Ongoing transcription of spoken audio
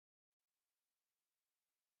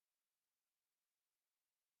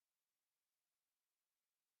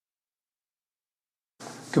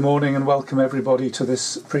Good morning and welcome everybody to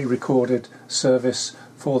this pre-recorded service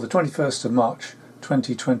for the 21st of March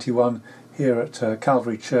 2021 here at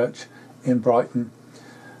Calvary Church in Brighton.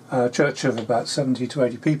 A church of about 70 to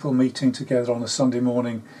 80 people meeting together on a Sunday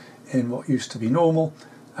morning in what used to be normal,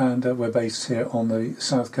 and we're based here on the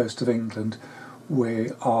south coast of England.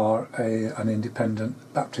 We are an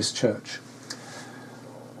independent Baptist church.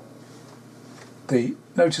 The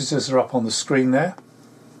notices are up on the screen there.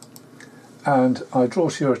 And I draw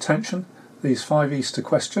to your attention these 5 Easter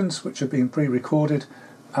questions which have been pre-recorded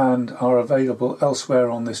and are available elsewhere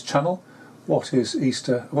on this channel. What is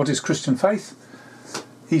Easter? What is Christian faith?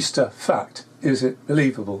 Easter fact. Is it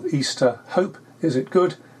believable? Easter hope. Is it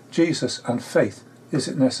good? Jesus and faith. Is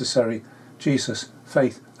it necessary? Jesus,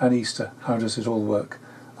 faith and Easter. How does it all work?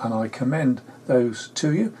 And I commend those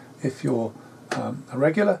to you if you're a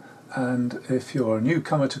regular, and if you're a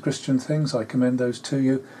newcomer to Christian things, I commend those to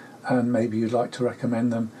you. And maybe you'd like to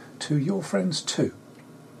recommend them to your friends too.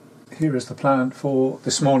 Here is the plan for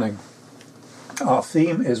this morning. Our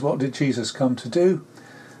theme is What Did Jesus Come to Do?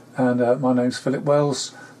 And my name's Philip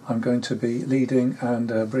Wells. I'm going to be leading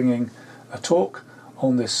and bringing a talk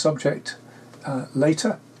on this subject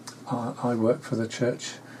later. I work for the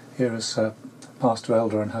church here as pastor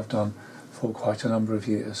elder and have done for quite a number of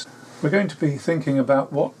years. We're going to be thinking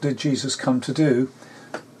about what did Jesus come to do.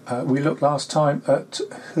 We looked last time at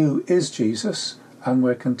who is Jesus, and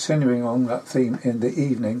we're continuing on that theme in the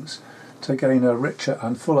evenings to gain a richer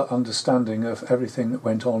and fuller understanding of everything that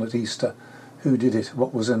went on at Easter. Who did it,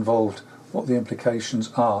 what was involved, what the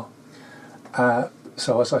implications are.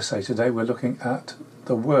 So as I say, today we're looking at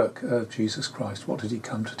the work of Jesus Christ. What did he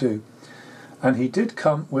come to do? And he did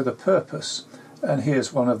come with a purpose, and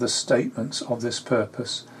here's one of the statements of this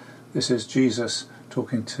purpose. This is Jesus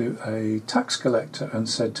talking to a tax collector and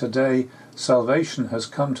said, "Today salvation has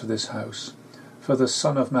come to this house, for the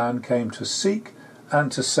Son of Man came to seek and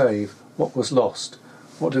to save what was lost."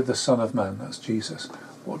 What did the Son of Man, that's Jesus,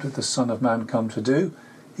 what did the Son of Man come to do?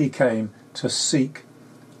 He came to seek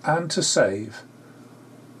and to save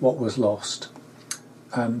what was lost.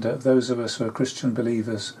 And those of us who are Christian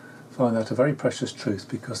believers find that a very precious truth,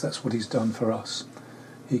 because that's what he's done for us.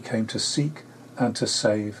 He came to seek and to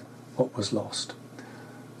save what was lost.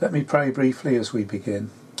 Let me pray briefly as we begin.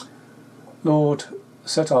 Lord,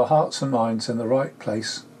 set our hearts and minds in the right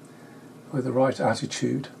place, with the right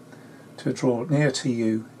attitude, to draw near to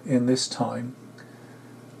you in this time.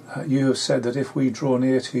 You have said that if we draw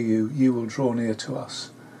near to you, you will draw near to us.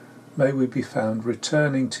 May we be found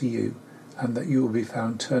returning to you, and that you will be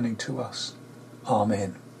found turning to us.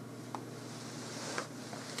 Amen.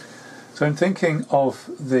 So in thinking of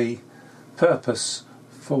the purpose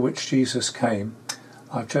for which Jesus came,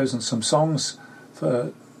 I've chosen some songs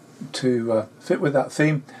to fit with that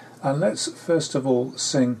theme, and let's first of all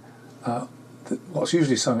sing what's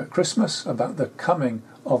usually sung at Christmas about the coming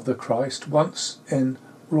of the Christ. Once in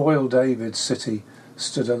royal David's city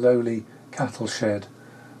stood a lowly cattle shed.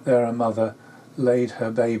 There a mother laid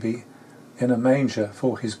her baby in a manger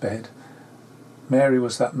for his bed. Mary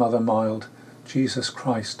was that mother mild, Jesus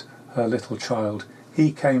Christ her little child.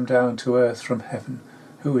 He came down to earth from heaven,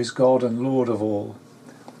 who is God and Lord of all.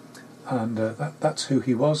 And that's who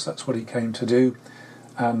he was, that's what he came to do.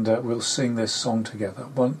 And we'll sing this song together,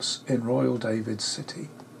 Once in Royal David's City.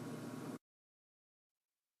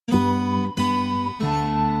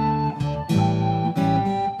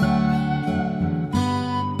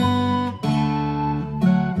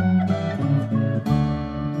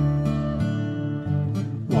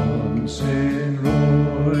 Once in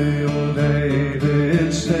Royal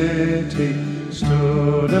David's city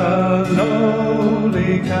stood a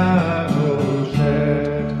lowly cattle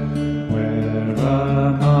shed, where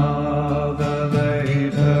a mother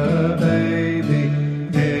laid her baby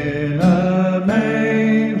in a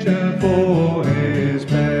manger for his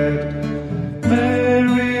bed.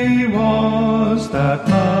 Mary was that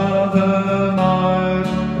mother mild,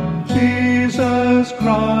 Jesus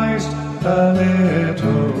Christ a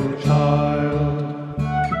little child.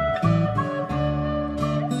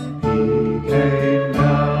 He came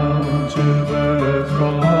down to earth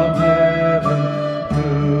from heaven,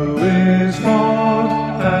 who is God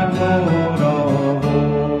and Lord of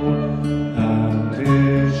all, and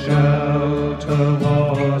his shelter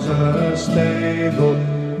was a stable,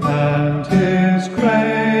 and his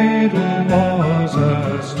cradle was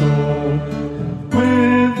a stall.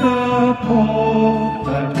 With the poor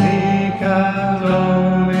and meek and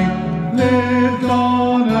lowly lived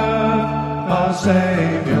on earth our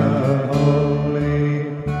Saviour holy.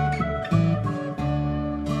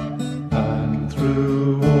 And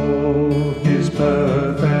through all his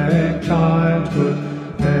perfect childhood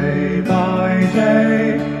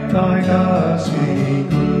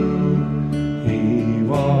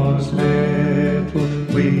was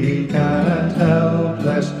little, weak and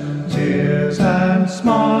helpless, tears and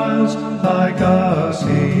smiles like us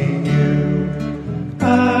he knew,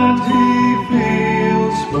 and he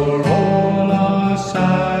feels for all our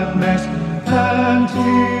sadness, and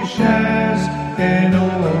he shares in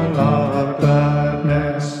all our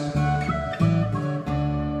gladness.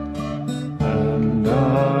 And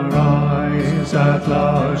our eyes at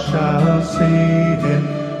last shall see him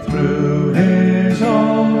through his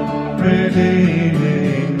own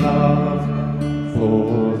redeeming love.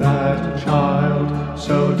 For that child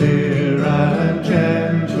so dear and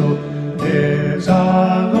gentle is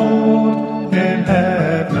our Lord in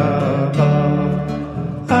heaven above,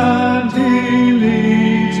 and he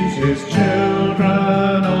leads his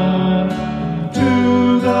children on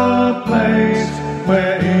to the place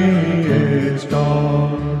where he is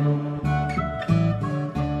gone.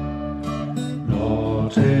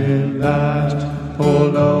 Not in that poor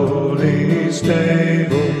lowly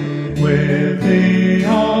stable, with the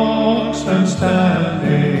oxen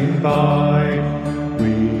standing by,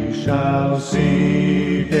 we shall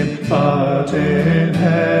see him, but in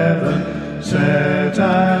heaven, set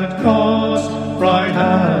at God's right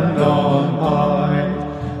hand on high.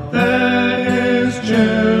 There his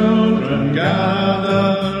children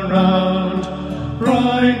gather round,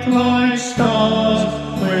 bright like stars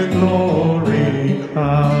with glory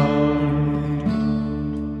crowned.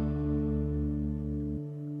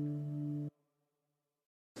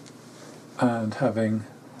 And having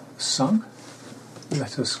sung,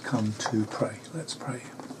 let us come to pray. Let's pray.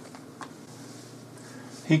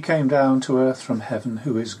 He came down to earth from heaven,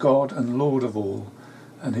 who is God and Lord of all,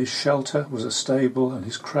 and his shelter was a stable, and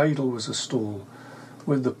his cradle was a stall.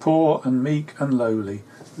 With the poor and meek and lowly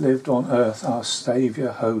lived on earth our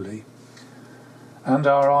Saviour holy. And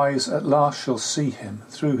our eyes at last shall see him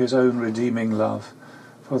through his own redeeming love,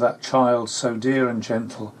 for that child so dear and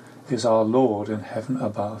gentle is our Lord in heaven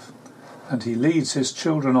above. And he leads his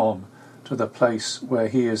children on to the place where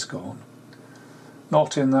he is gone.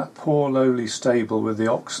 Not in that poor lowly stable with the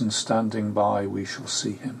oxen standing by we shall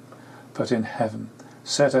see him, but in heaven,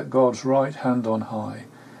 set at God's right hand on high.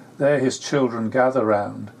 There his children gather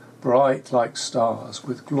round, bright like stars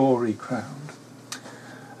with glory crowned.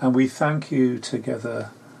 And we thank you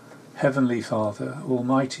together, Heavenly Father,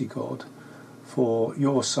 Almighty God, for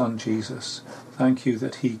your Son Jesus. Thank you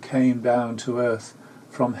that he came down to earth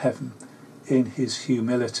from heaven in his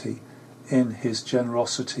humility, in his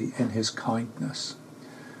generosity, in his kindness.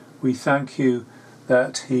 We thank you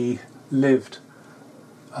that he lived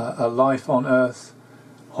a life on earth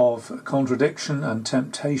of contradiction and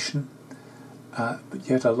temptation, but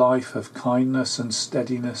yet a life of kindness and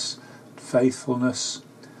steadiness, faithfulness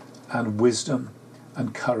and wisdom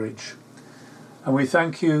and courage. And we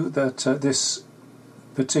thank you that this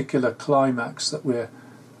particular climax that we're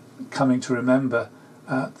coming to remember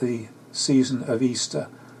at the season of Easter,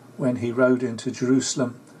 when he rode into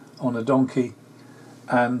Jerusalem on a donkey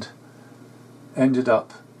and ended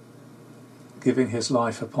up giving his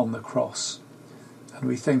life upon the cross. And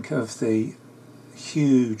we think of the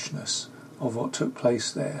hugeness of what took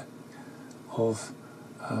place there, of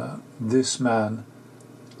this man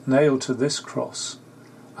nailed to this cross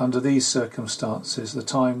under these circumstances, the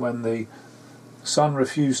time when the sun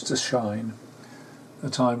refused to shine, the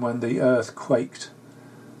time when the earth quaked,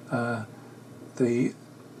 the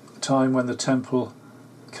time when the temple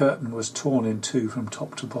curtain was torn in two from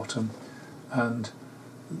top to bottom, and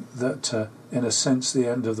that in a sense the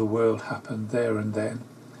end of the world happened there and then,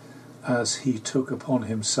 as he took upon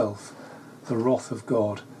himself the wrath of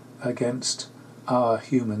God against our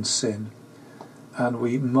human sin. And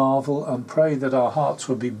we marvel and pray that our hearts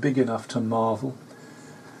would be big enough to marvel.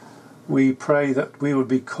 We pray that we would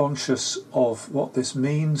be conscious of what this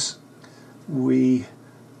means. We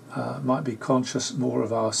might be conscious more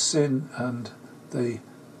of our sin and the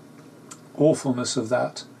awfulness of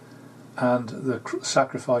that, and the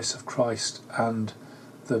sacrifice of Christ and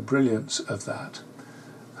the brilliance of that.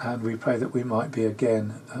 And we pray that we might be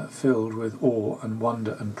again filled with awe and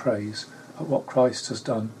wonder and praise at what Christ has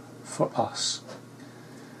done for us.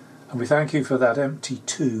 And we thank you for that empty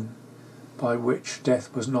tomb by which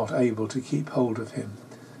death was not able to keep hold of him,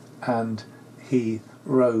 and he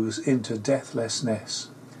rose into deathlessness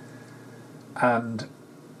and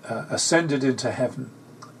ascended into heaven,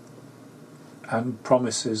 and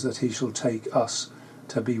promises that he shall take us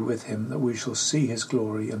to be with him, that we shall see his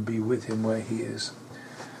glory and be with him where he is.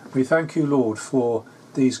 We thank you, Lord, for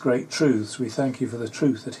these great truths. We thank you for the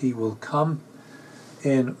truth that he will come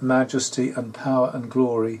in majesty and power and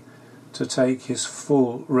glory to take his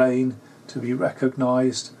full reign, to be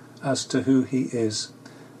recognised as to who he is,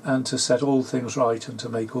 and to set all things right and to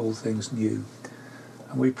make all things new.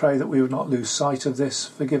 And we pray that we would not lose sight of this.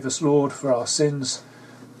 Forgive us, Lord, for our sins.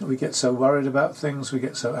 We get so worried about things, we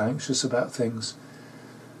get so anxious about things.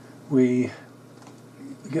 We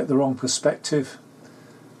get the wrong perspective,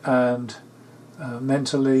 and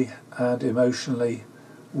mentally and emotionally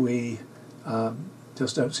we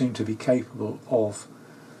just don't seem to be capable of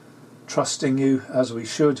trusting you as we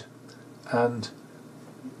should, and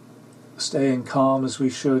staying calm as we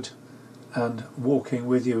should, and walking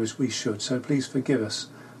with you as we should. So please forgive us,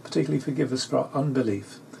 particularly forgive us for our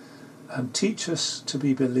unbelief, and teach us to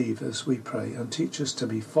be believers, we pray, and teach us to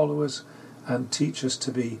be followers, and teach us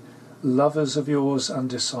to be lovers of yours and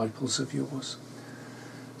disciples of yours.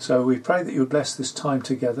 So we pray that you would bless this time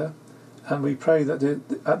together, and we pray that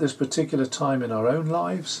at this particular time in our own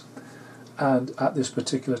lives and at this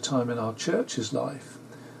particular time in our church's life,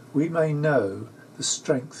 we may know the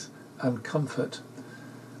strength and comfort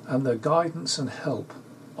and the guidance and help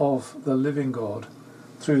of the living God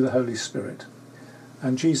through the Holy Spirit.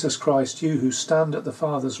 And Jesus Christ, you who stand at the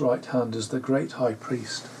Father's right hand as the great high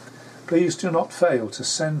priest, please do not fail to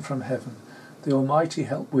send from heaven the almighty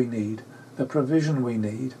help we need, the provision we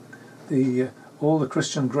need, all the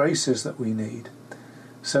Christian graces that we need,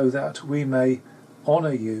 so that we may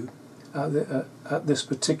honour you at this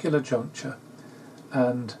particular juncture.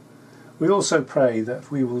 And we also pray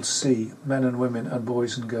that we will see men and women and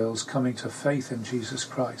boys and girls coming to faith in Jesus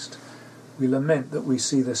Christ. We lament that we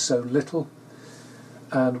see this so little,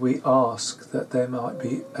 and we ask that there might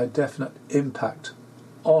be a definite impact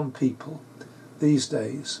on people these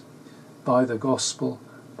days by the gospel,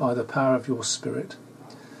 by the power of your Spirit.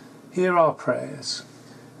 Hear our prayers,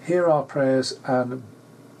 and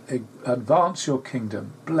advance your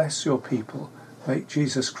kingdom. Bless your people. Make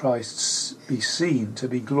Jesus Christ be seen to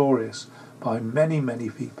be glorious by many, many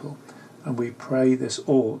people. And we pray this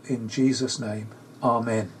all in Jesus' name.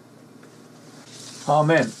 Amen.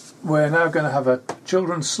 Amen. We're now going to have a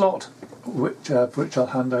children's slot, which I'll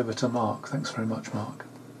hand over to Mark. Thanks very much, Mark.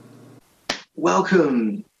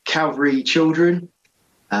 Welcome, Calvary children.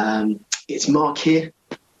 It's Mark here.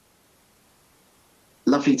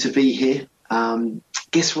 Lovely to be here.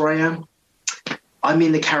 Guess where I am? I'm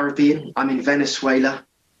in the Caribbean. I'm in Venezuela.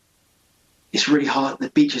 It's really hot. The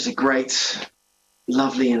beaches are great,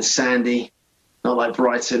 lovely and sandy, not like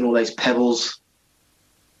Brighton, all those pebbles.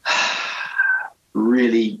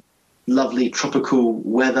 Really lovely tropical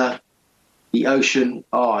weather. The ocean,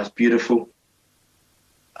 it's beautiful.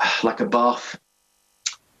 Like a bath.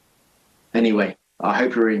 Anyway, I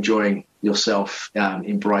hope you're enjoying yourself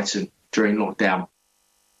in Brighton during lockdown.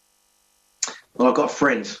 Well, I've got a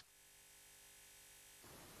friend.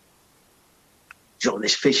 Do you know what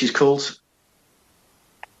this fish is called?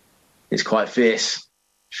 It's quite fierce.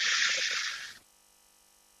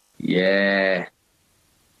 Yeah.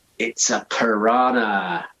 It's a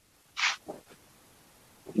piranha.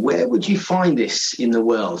 Where would you find this in the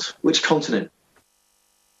world? Which continent?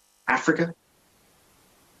 Africa?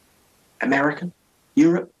 America?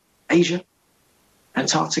 Europe? Asia?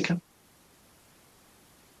 Antarctica?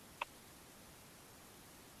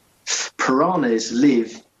 Piranhas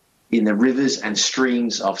live in the rivers and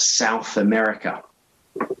streams of South America.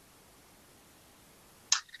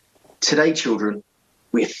 Today, children,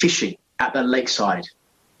 we're fishing at the lakeside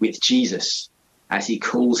with Jesus as he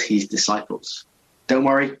calls his disciples. Don't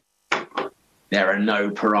worry, there are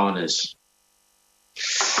no piranhas.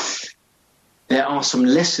 There are some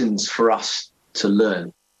lessons for us to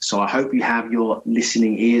learn, so I hope you have your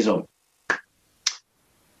listening ears on.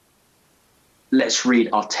 Let's read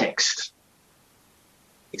our text.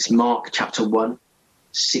 It's Mark chapter 1,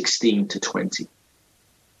 16 to 20.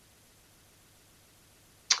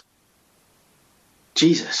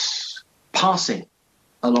 Jesus, passing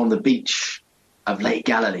along the beach of Lake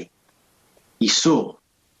Galilee, he saw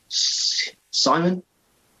Simon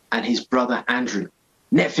and his brother Andrew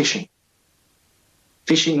net fishing.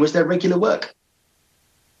 Fishing was their regular work.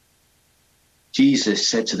 Jesus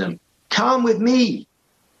said to them, "Come with me.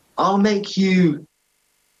 I'll make you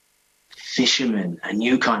fishermen, a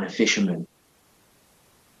new kind of fishermen.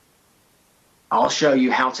 I'll show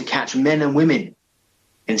you how to catch men and women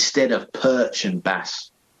instead of perch and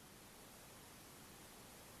bass."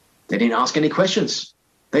 They didn't ask any questions.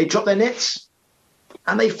 They dropped their nets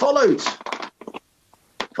and they followed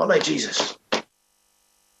Jesus.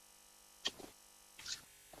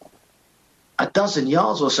 A dozen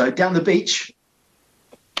yards or so down the beach,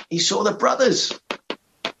 he saw the brothers,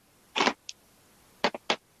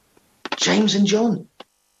 James and John,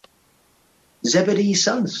 Zebedee's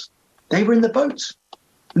sons. They were in the boat,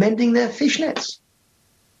 mending their fish nets.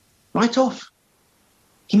 Right off,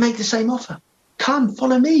 He made the same offer. Come,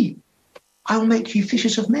 follow me. I will make you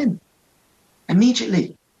fishers of men.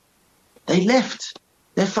 Immediately, they left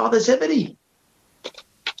their father Zebedee.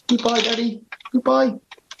 Goodbye, Daddy. Goodbye.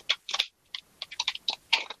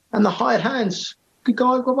 And the hired hands.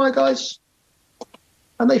 Goodbye, guys.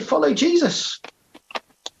 And they followed Jesus.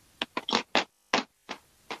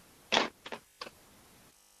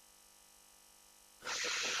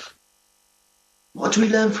 What do we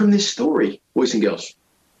learn from this story, boys and girls?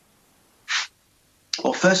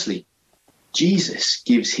 Well, firstly, Jesus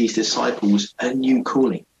gives his disciples a new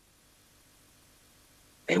calling.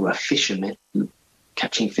 They were fishermen,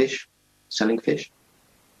 catching fish, selling fish.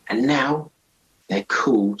 And now they're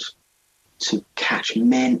called to catch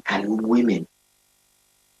men and women.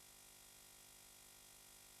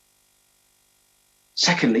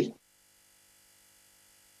 Secondly,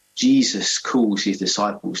 Jesus calls his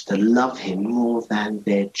disciples to love him more than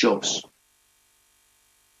their jobs.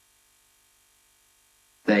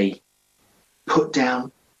 They put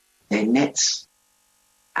down their nets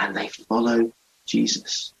and they follow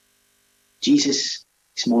Jesus. Jesus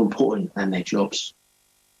is more important than their jobs.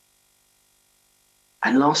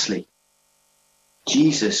 And lastly,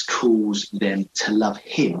 Jesus calls them to love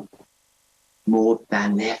him more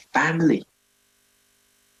than their family.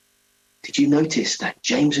 Did you notice that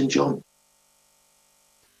James and John,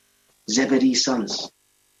 Zebedee's sons,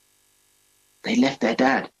 they left their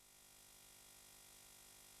dad?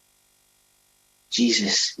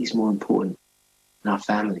 Jesus is more important than our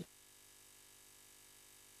family.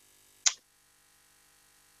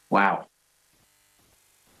 Wow.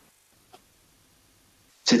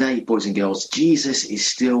 Today, boys and girls, Jesus is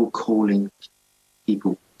still calling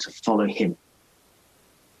people to follow him.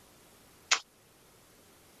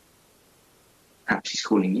 Perhaps he's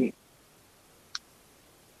calling you.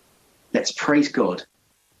 Let's praise God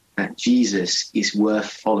that Jesus is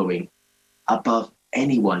worth following above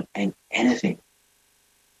anyone and anything.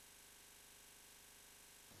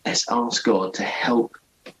 Let's ask God to help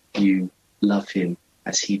you love him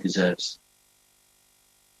as he deserves.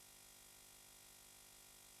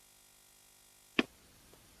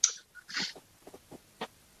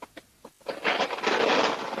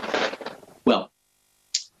 Well,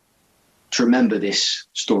 to remember this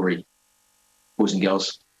story, boys and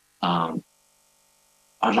girls, I'd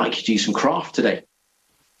like you to do some craft today.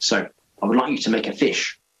 So I would like you to make a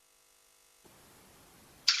fish.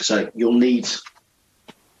 So you'll need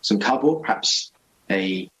some cardboard, perhaps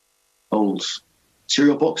a old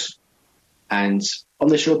cereal box. And on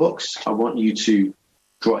the cereal box, I want you to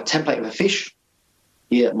draw a template of a fish.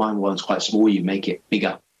 Here, mine one's quite small. You make it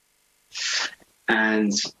bigger.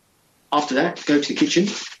 And after that, go to the kitchen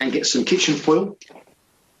and get some kitchen foil.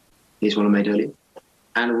 Here's one I made earlier.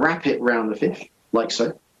 And wrap it around the fish, like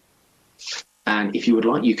so. And if you would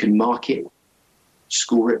like, you can mark it,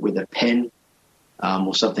 score it with a pen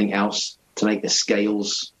or something else to make the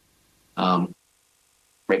scales.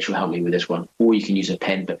 Rachel helped me with this one. Or you can use a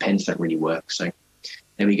pen, but pens don't really work. So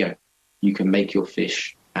there we go. You can make your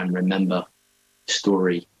fish and remember the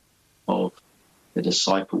story of the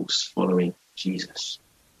disciples following Jesus.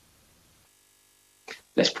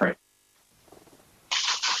 Let's pray.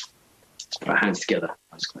 Let's put our hands together.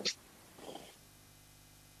 Eyes closed.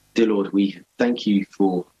 Dear Lord, we thank you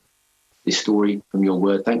for this story from your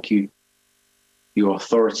word. Thank you for your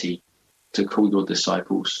authority to call your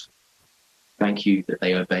disciples. Thank you that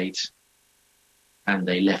they obeyed and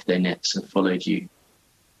they left their nets and followed you.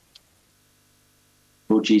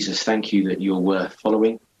 Lord Jesus, thank you that you're worth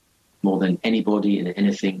following more than anybody and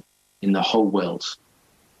anything in the whole world.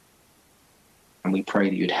 And we pray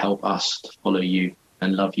that you'd help us to follow you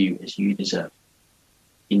and love you as you deserve.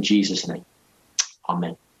 In Jesus' name,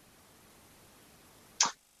 amen.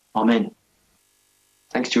 Amen.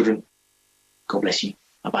 Thanks, children. God bless you.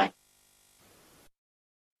 Bye-bye.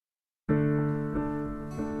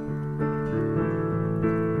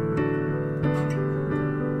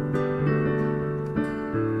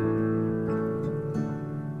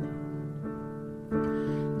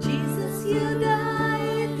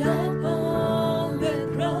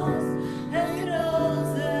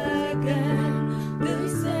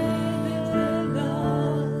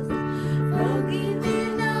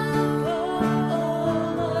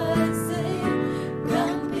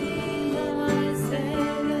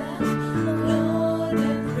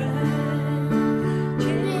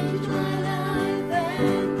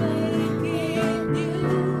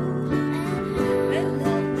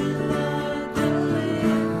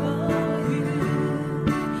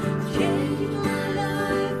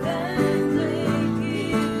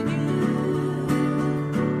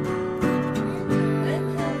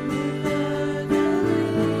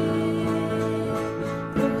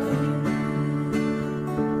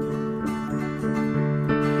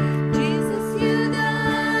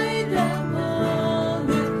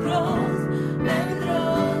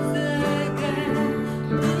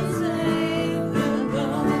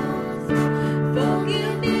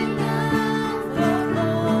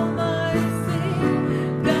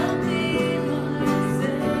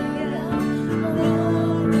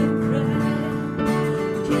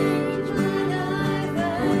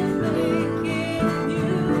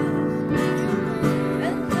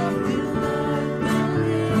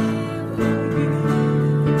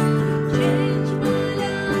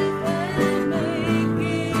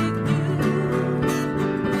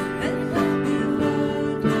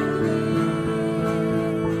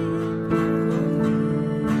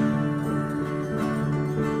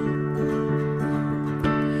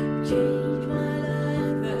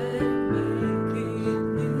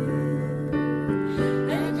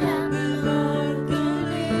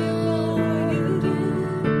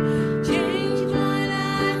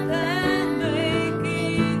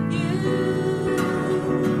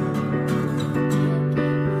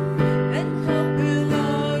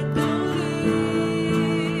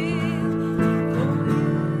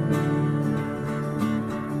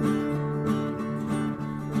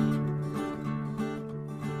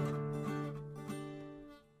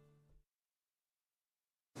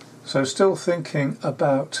 So still thinking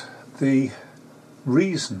about the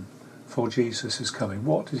reason for Jesus' coming.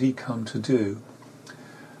 What did he come to do?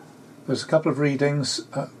 There's a couple of readings,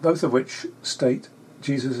 both of which state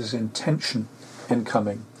Jesus' intention in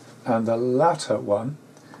coming. And the latter one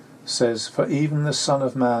says, "For even the Son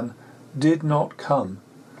of Man did not come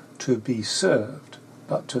to be served,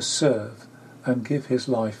 but to serve and give his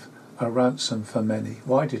life a ransom for many."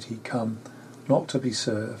 Why did he come? Not to be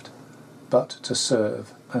served, but to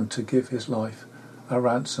serve and to give his life a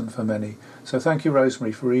ransom for many. So thank you,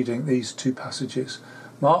 Rosemary, for reading these two passages.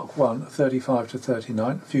 Mark 1, 35 to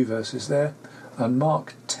 39, a few verses there, and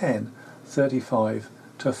Mark 10, 35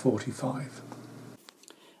 to 45.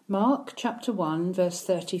 Mark chapter 1, verse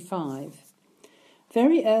 35.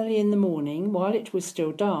 Very early in the morning, while it was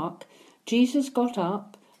still dark, Jesus got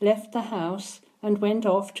up, left the house, and went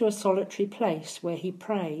off to a solitary place where he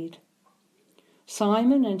prayed.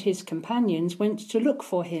 Simon and his companions went to look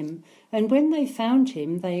for him, and when they found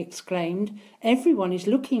him, they exclaimed, "Everyone is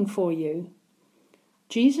looking for you."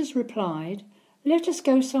 Jesus replied, "Let us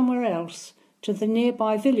go somewhere else, to the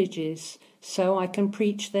nearby villages, so I can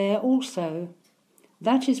preach there also.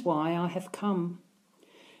 That is why I have come."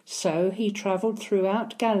 So he travelled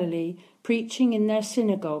throughout Galilee, preaching in their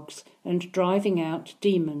synagogues and driving out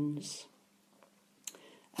demons.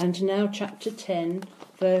 And now chapter 10,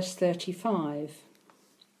 verse 35.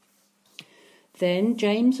 Then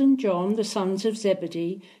James and John, the sons of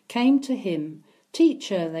Zebedee, came to him.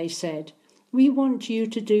 "Teacher," they said, "we want you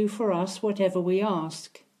to do for us whatever we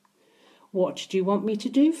ask." "What do you want me to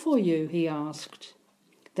do for you?" he asked.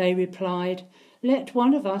 They replied, "Let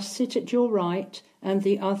one of us sit at your right and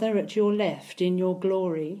the other at your left in your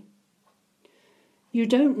glory." "You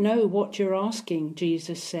don't know what you're asking,"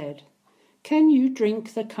 Jesus said. "Can you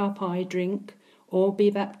drink the cup I drink, or be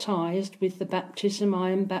baptized with the baptism I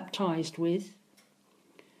am baptized with?"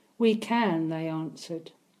 "We can," they answered.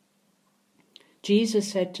 Jesus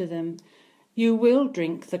said to them, "You will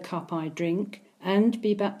drink the cup I drink, and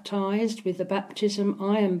be baptized with the baptism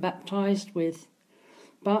I am baptized with.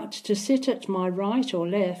 But to sit at my right or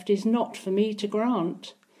left is not for me to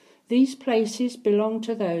grant. These places belong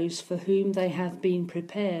to those for whom they have been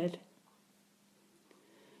prepared."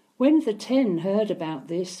 When the 10 heard about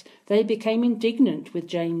this, they became indignant with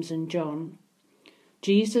James and John.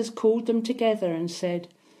 Jesus called them together and said,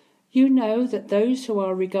 "You know that those who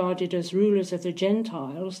are regarded as rulers of the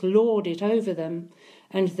Gentiles lord it over them,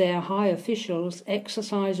 and their high officials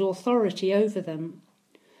exercise authority over them.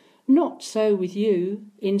 Not so with you.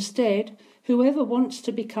 Instead, whoever wants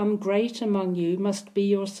to become great among you must be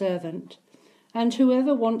your servant, and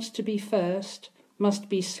whoever wants to be first must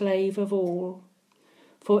be slave of all.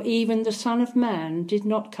 For even the Son of Man did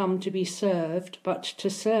not come to be served, but to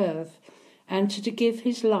serve, and to give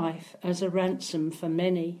his life as a ransom for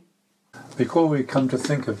many." Before we come to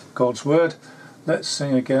think of God's word, let's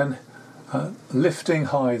sing again, lifting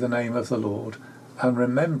high the name of the Lord, and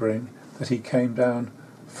remembering that he came down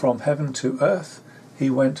from heaven to earth.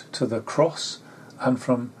 He went to the cross, and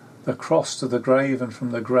from the cross to the grave, and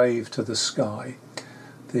from the grave to the sky.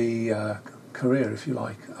 The career, if you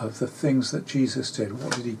like, of the things that Jesus did.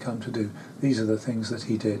 What did he come to do? These are the things that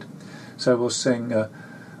he did. So we'll sing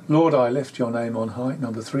Lord, I lift your name on high,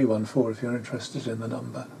 number 314, if you're interested in the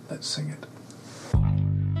number. Let's sing it.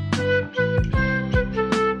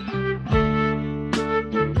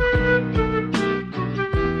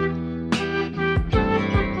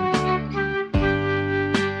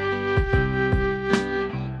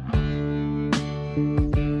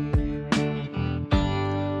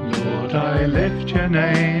 Lord, I lift your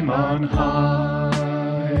name on high.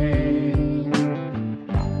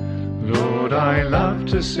 Lord, I love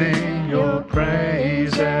to sing your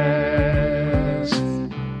praises.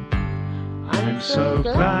 I'm so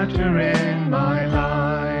glad you're in my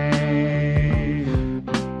life.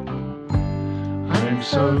 I'm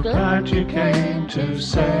so glad you came to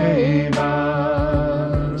save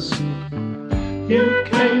us. You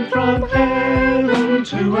came from heaven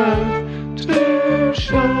to earth to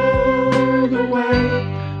show the way,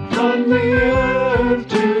 from the earth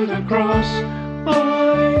to the cross.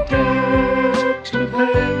 My debt to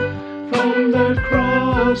pay, from the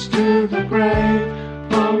cross to the grave,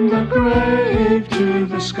 from the grave to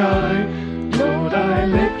the sky. Lord, I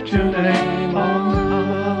lift your name on high.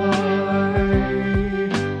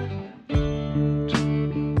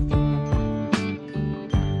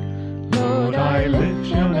 Lord, I lift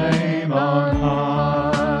your name on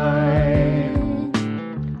high.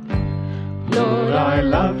 Lord, I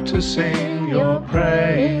love to sing your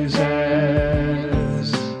praises.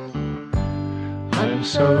 I'm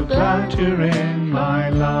so glad you're in my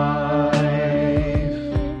life.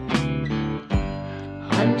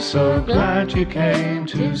 so glad you came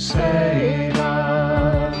to save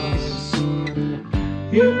us.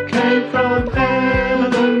 You came from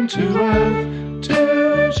heaven to earth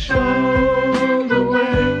to show the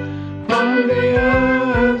way, from the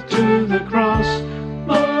earth to the cross,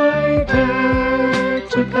 my debt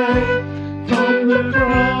to pay. From the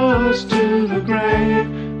cross to the grave,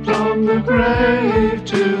 from the grave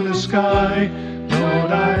to the sky,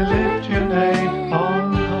 Lord, I lift your name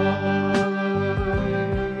on high.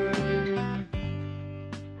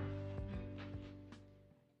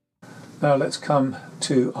 Now let's come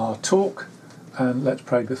to our talk and let's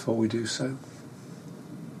pray before we do so.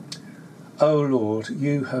 O Lord,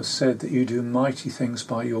 you have said that you do mighty things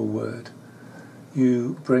by your word.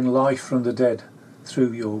 You bring life from the dead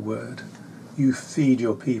through your word. You feed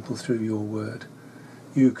your people through your word.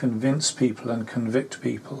 You convince people and convict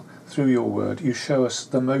people through your word. You show us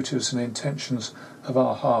the motives and intentions of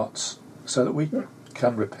our hearts so that we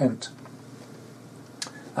can repent.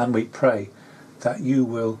 And we pray that you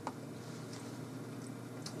will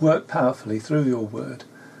work powerfully through your word.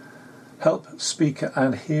 Help speaker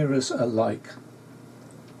and hearers alike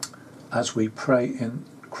as we pray in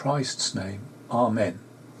Christ's name. Amen.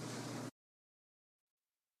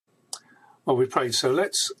 Well, we prayed, so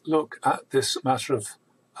let's look at this matter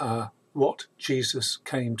of what Jesus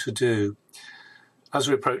came to do. As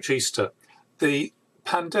we approach Easter, the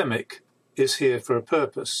pandemic is here for a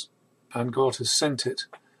purpose, and God has sent it.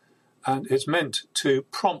 And it's meant to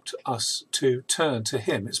prompt us to turn to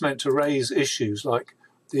him. It's meant to raise issues like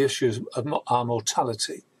the issues of our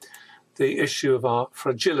mortality, the issue of our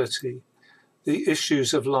fragility, the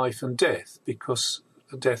issues of life and death, because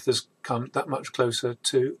death has come that much closer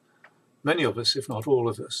to many of us, if not all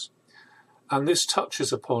of us. And this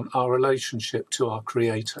touches upon our relationship to our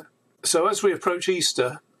Creator. So as we approach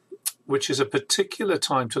Easter, which is a particular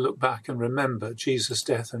time to look back and remember Jesus'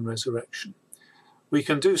 death and resurrection, we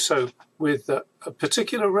can do so with a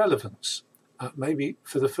particular relevance, maybe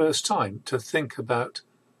for the first time, to think about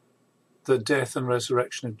the death and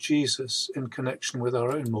resurrection of Jesus in connection with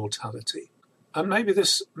our own mortality. And maybe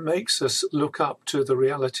this makes us look up to the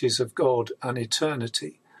realities of God and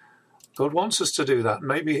eternity. God wants us to do that.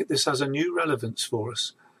 Maybe this has a new relevance for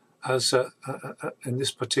us as in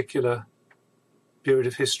this particular period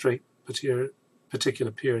of history,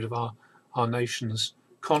 particular period of our nation's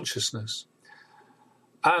consciousness.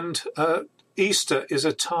 And Easter is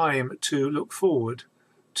a time to look forward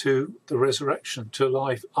to the resurrection, to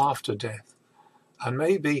life after death. And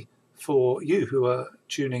maybe for you who are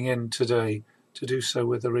tuning in today, to do so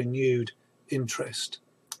with a renewed interest.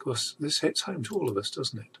 Of course, this hits home to all of us,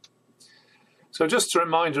 doesn't it? So just a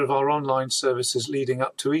reminder of our online services leading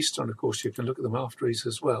up to Easter, and of course you can look at them after Easter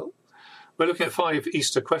as well. We're looking at 5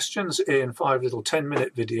 Easter questions in 5 little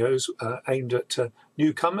 10-minute videos aimed at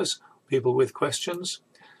newcomers, people with questions.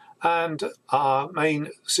 And our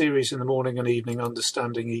main series in the morning and evening,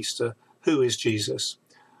 Understanding Easter, Who is Jesus?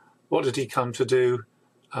 What did he come to do?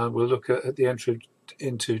 We'll look at the entry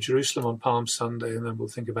into Jerusalem on Palm Sunday, and then we'll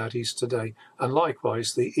think about Easter Day. And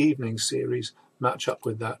likewise, the evening series match up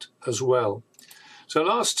with that as well. So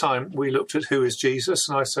last time we looked at who is Jesus,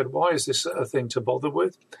 and I said, why is this a thing to bother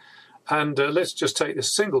with? And let's just take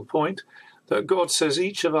this single point, that God says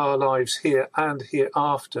each of our lives here and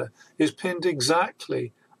hereafter is pinned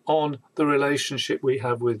exactly on the relationship we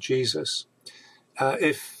have with Jesus.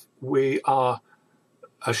 If we are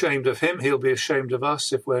ashamed of him, he'll be ashamed of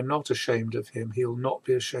us. If we're not ashamed of him, he'll not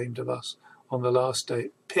be ashamed of us on the last day.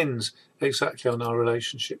 It pins exactly on our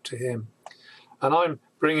relationship to him. And I'm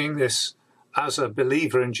bringing this as a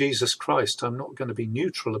believer in Jesus Christ. I'm not going to be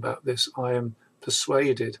neutral about this. I am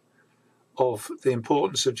persuaded of the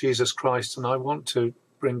importance of Jesus Christ, and I want to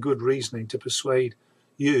bring good reasoning to persuade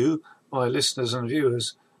you, my listeners and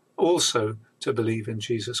viewers, also to believe in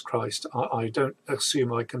Jesus Christ. I don't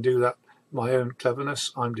assume I can do that my own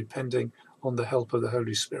cleverness. I'm depending on the help of the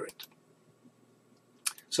Holy Spirit.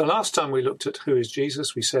 So last time we looked at who is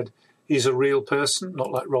Jesus, we said he's a real person,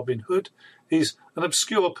 not like Robin Hood. He's an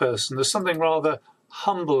obscure person. There's something rather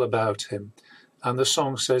humble about him. And the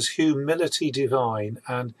song says humility divine,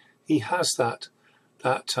 and he has that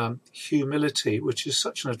humility, which is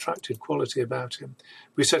such an attractive quality about him.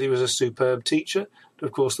 We said he was a superb teacher. But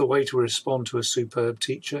of course, the way to respond to a superb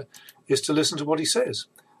teacher is to listen to what he says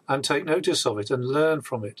and take notice of it and learn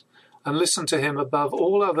from it and listen to him above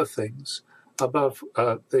all other things, above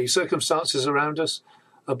the circumstances around us,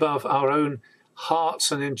 above our own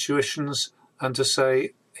hearts and intuitions, and to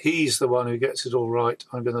say, he's the one who gets it all right.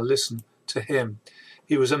 I'm going to listen to him.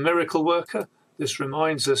 He was a miracle worker. This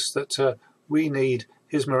reminds us that we need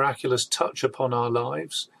his miraculous touch upon our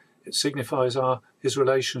lives. It signifies his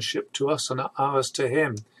relationship to us and ours to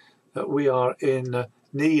him, that we are in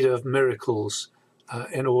need of miracles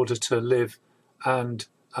in order to live and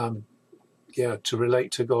to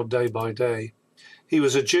relate to God day by day. He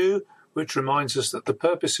was a Jew, which reminds us that the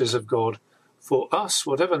purposes of God for us,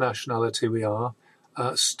 whatever nationality we are,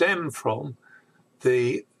 stem from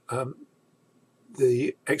the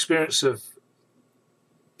experience of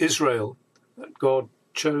Israel, that God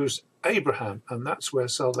chose Abraham, and that's where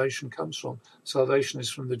salvation comes from. Salvation is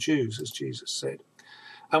from the Jews, as Jesus said.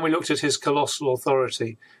 And we looked at his colossal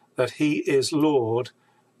authority, that he is Lord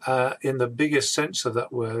in the biggest sense of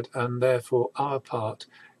that word, and therefore our part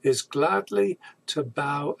is gladly to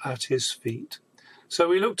bow at his feet. So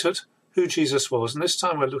we looked at who Jesus was, and this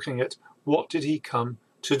time we're looking at what did he come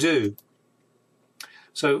to do.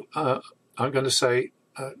 So I'm going to say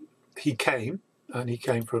he came, and he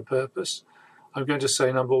came for a purpose. I'm going to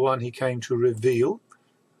say, number one, he came to reveal.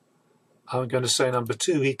 I'm going to say, number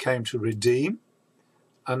two, he came to redeem.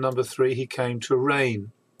 And number three, he came to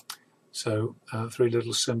reign. So 3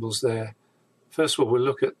 little symbols there. First of all, we'll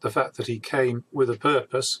look at the fact that he came with a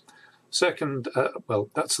purpose. Second,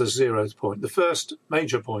 that's the 0th point. The first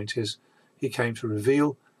major point is he came to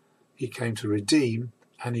reveal, he came to redeem,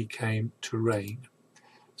 and he came to reign.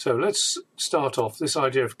 So let's start off this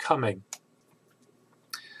idea of coming.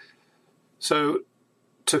 So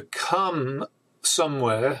to come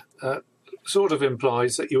somewhere sort of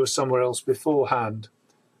implies that you were somewhere else beforehand.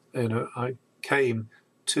 I came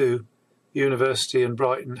to university in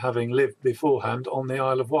Brighton having lived beforehand on the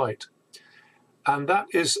Isle of Wight. And that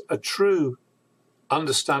is a true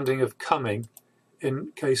understanding of coming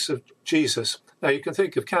in case of Jesus. Now you can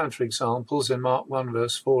think of counterexamples. In Mark 1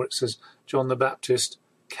 verse 4 it says John the Baptist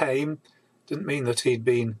came. Didn't mean that he'd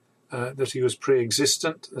been that he was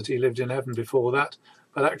pre-existent, that he lived in heaven before that,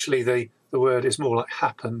 but actually the word is more like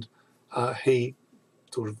happened. He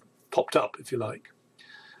sort of popped up, if you like.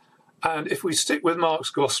 And if we stick with Mark's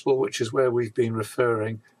Gospel, which is where we've been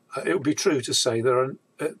referring, it would be true to say there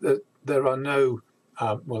are no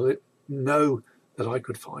that I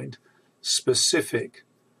could find specific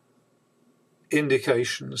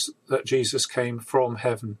indications that Jesus came from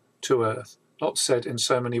heaven to earth. Not said in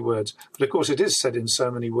so many words, but of course it is said in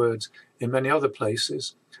so many words in many other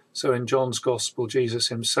places. So in John's Gospel, Jesus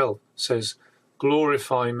himself says,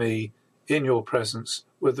 "Glorify me in your presence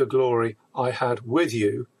with the glory I had with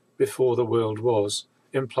you before the world was,"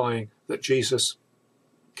 implying that Jesus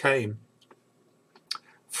came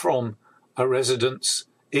from a residence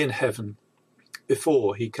in heaven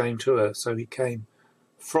before he came to earth. So he came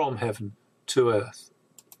from heaven to earth.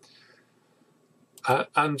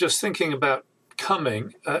 And just thinking about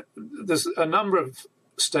coming, there's a number of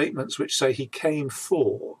statements which say he came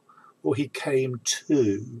for, or he came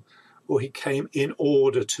to, or he came in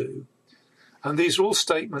order to. And these are all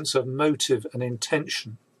statements of motive and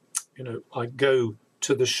intention. I go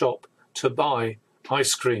to the shop to buy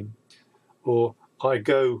ice cream, or I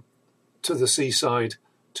go to the seaside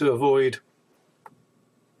to avoid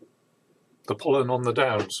the pollen on the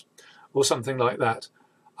downs, or something like that.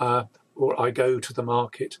 Or I go to the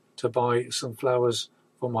market to buy some flowers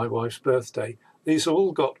for my wife's birthday. These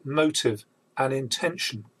all got motive and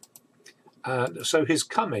intention. And so his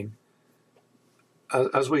coming,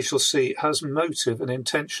 as we shall see, has motive and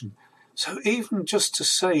intention. So even just to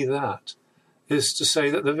say that is to say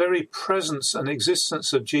that the very presence and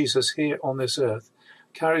existence of Jesus here on this earth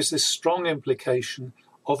carries this strong implication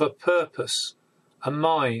of a purpose, a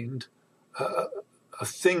mind, a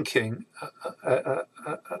thinking,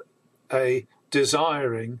 a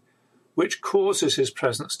desiring, which causes his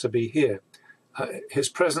presence to be here. His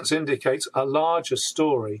presence indicates a larger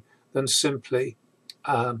story than simply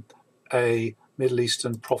a Middle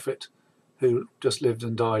Eastern prophet who just lived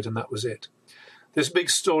and died and that was it. This big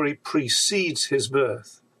story precedes his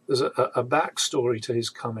birth. There's a backstory to his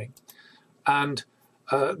coming. And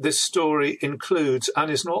this story includes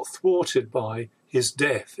and is not thwarted by his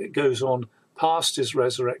death. It goes on past his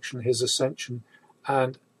resurrection, his ascension,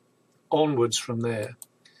 and onwards from there.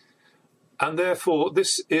 And therefore,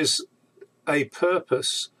 this is a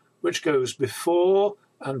purpose which goes before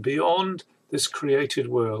and beyond this created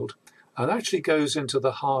world and actually goes into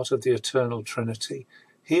the heart of the eternal Trinity.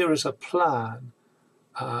 Here is a plan,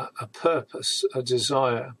 a purpose, a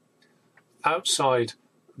desire outside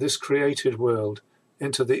this created world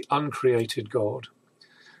into the uncreated God.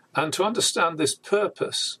 And to understand this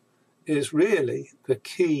purpose is really the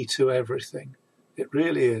key to everything. It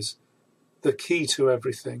really is the key to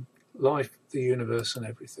everything, life, the universe, and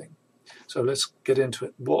everything. So let's get into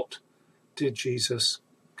it. What did Jesus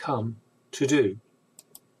come to do?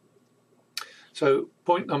 So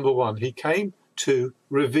point number one, he came to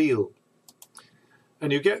reveal.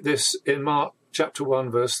 And you get this in Mark chapter 1,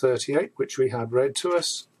 verse 38, which we had read to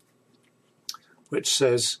us, which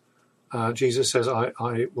says, Jesus says, I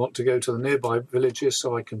want to go to the nearby villages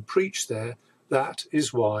so I can preach there. That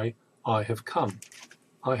is why I have come.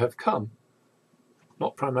 I have come,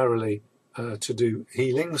 not primarily to do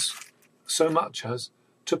healings so much as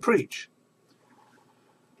to preach.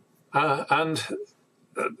 And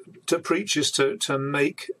to preach is to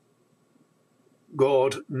make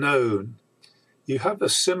God known. You have a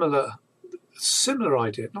similar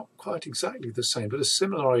idea, not quite exactly the same, but a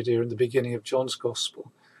similar idea in the beginning of John's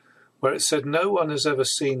Gospel, where it said, no one has ever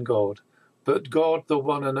seen God, but God, the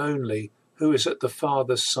one and only, who is at the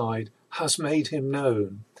Father's side, has made him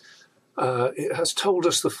known. It has told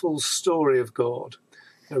us the full story of God.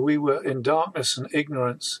 We were in darkness and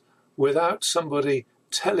ignorance without somebody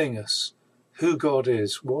telling us who God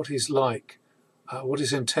is, what he's like, what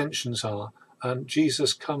his intentions are. And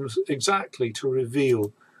Jesus comes exactly to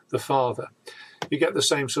reveal the Father. You get the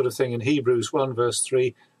same sort of thing in Hebrews 1 verse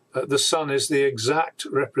 3. The Son is the exact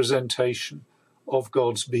representation of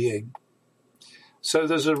God's being. So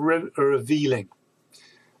there's a revealing.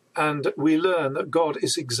 And we learn that God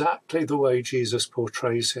is exactly the way Jesus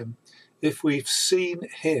portrays him. If we've seen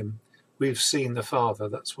him, we've seen the Father.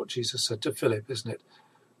 That's what Jesus said to Philip, isn't it?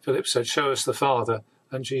 Philip said, show us the Father.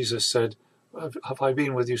 And Jesus said, have I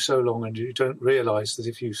been with you so long and you don't realize that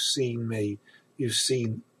if you've seen me, you've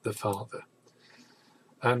seen the Father?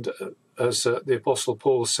 And as the Apostle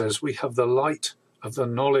Paul says, we have the light of the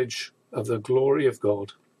knowledge of the glory of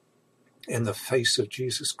God in the face of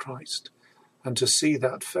Jesus Christ. And to see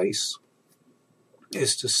that face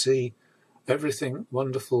is to see everything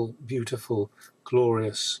wonderful, beautiful,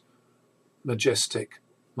 glorious, majestic,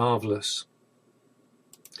 marvelous.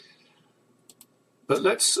 But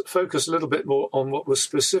let's focus a little bit more on what was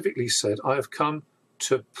specifically said. I have come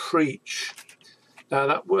to preach. Now,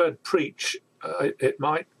 that word preach, it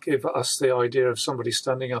might give us the idea of somebody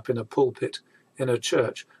standing up in a pulpit in a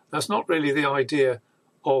church. That's not really the idea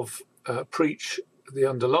of preach, the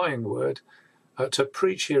underlying word. To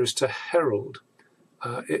preach here is to herald.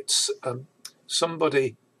 It's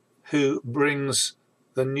somebody who brings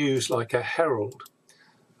the news like a herald.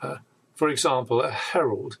 For example, a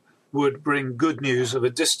herald would bring good news of a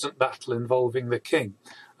distant battle involving the king.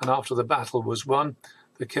 And after the battle was won,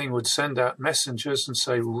 the king would send out messengers and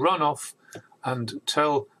say, run off and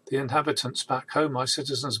tell the inhabitants back home, my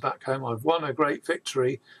citizens back home, I've won a great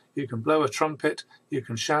victory. You can blow a trumpet, you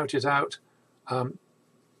can shout it out.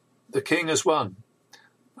 The king has won.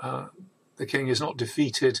 The king is not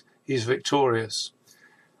defeated, he's victorious.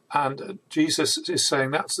 And Jesus is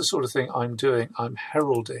saying that's the sort of thing I'm doing, I'm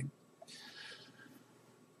heralding.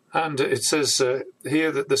 And it says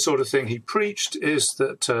here that the sort of thing he preached is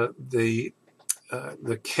that the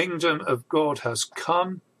kingdom of God has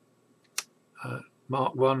come.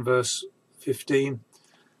 Mark 1 verse 15.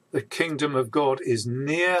 The kingdom of God is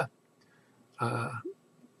near.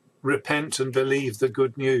 Repent and believe the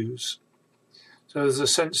good news. So there's a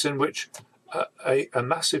sense in which a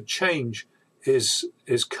massive change is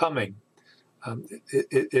coming.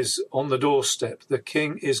 It is on the doorstep. The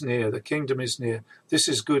king is near. The kingdom is near. This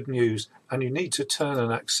is good news, and you need to turn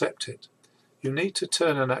and accept it. You need to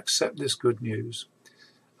turn and accept this good news.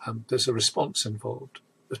 There's a response involved.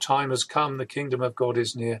 The time has come. The kingdom of God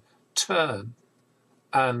is near. Turn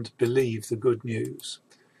and believe the good news.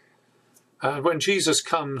 And when Jesus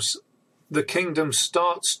comes, the kingdom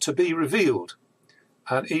starts to be revealed,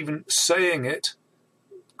 and even saying it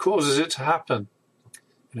causes it to happen.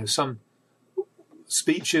 Some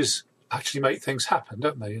speeches actually make things happen,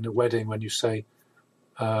 don't they? In a wedding, when you say,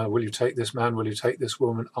 will you take this man, will you take this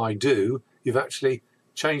woman? I do. You've actually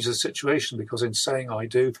changed the situation, because in saying I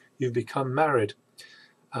do, you've become married.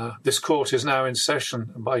 This court is now in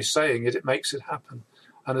session, and by saying it, it makes it happen.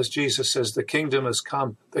 And as Jesus says, the kingdom has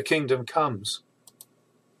come, the kingdom comes.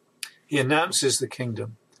 He announces the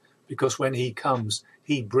kingdom, because when he comes,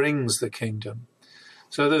 he brings the kingdom.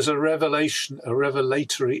 So there's a revelation, a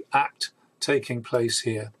revelatory act taking place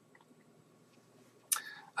here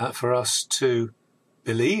for us to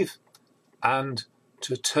believe and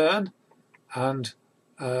to turn and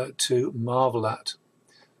to marvel at.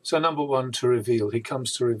 So number one, to reveal. He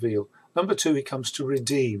comes to reveal. Number two, he comes to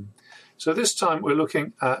redeem. So this time we're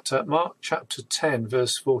looking at Mark chapter 10,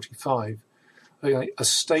 verse 45, a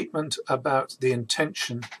statement about the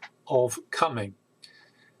intention of coming.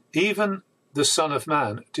 Even the Son of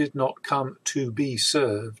Man did not come to be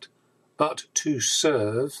served, but to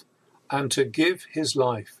serve and to give his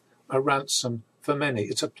life a ransom for many.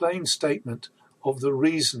 It's a plain statement of the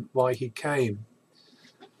reason why he came.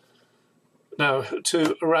 Now,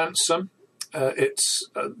 to ransom, it's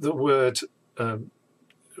the word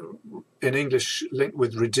in English linked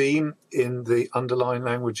with redeem. In the underlying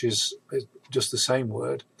language is just the same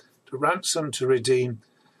word. To ransom, to redeem,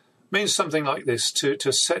 means something like this: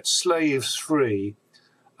 to set slaves free,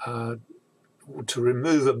 to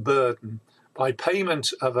remove a burden by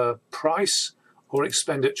payment of a price or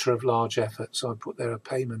expenditure of large effort. So I put there a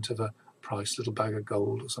payment of a price, little bag of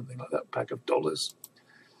gold or something like that, bag of dollars.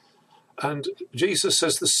 And Jesus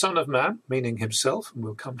says the Son of Man, meaning himself, and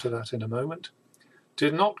we'll come to that in a moment,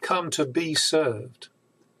 did not come to be served.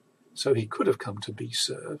 So he could have come to be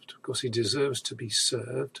served. Of course, he deserves to be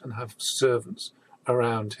served and have servants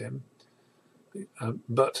around him.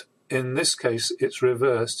 But in this case, it's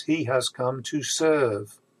reversed. He has come to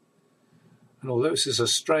serve. And although this is a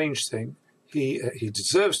strange thing, he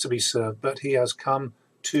deserves to be served, but he has come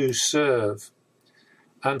to serve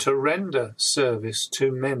and to render service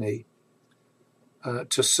to many,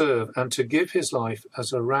 to serve and to give his life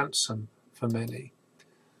as a ransom for many,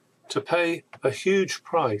 to pay a huge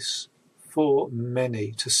price for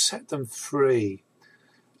many, to set them free,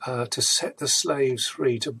 to set the slaves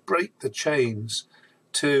free, to break the chains,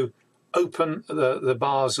 to open the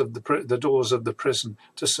bars of the doors of the prison,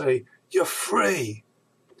 to say, you're free,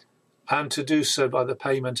 and to do so by the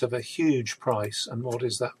payment of a huge price. And what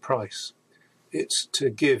is that price? It's to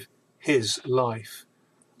give his life.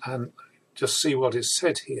 And just see what is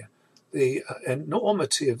said here, the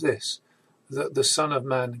enormity of this, that the Son of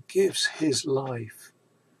Man gives his life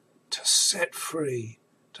to set free,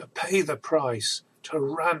 to pay the price, to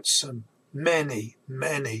ransom many,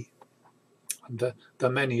 many. And the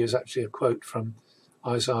many is actually a quote from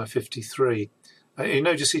Isaiah 53. You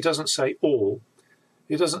notice he doesn't say all.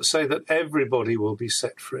 He doesn't say that everybody will be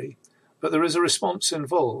set free, but there is a response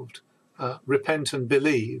involved. Repent and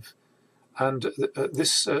believe. And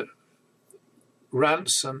this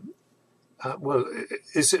ransom, well,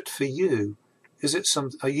 is it for you?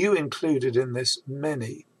 Are you included in this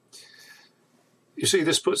many? You see,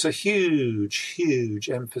 this puts a huge, huge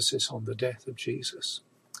emphasis on the death of Jesus.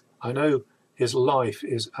 I know his life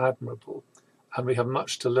is admirable, and we have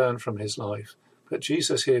much to learn from his life. But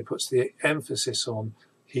Jesus here puts the emphasis on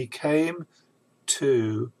he came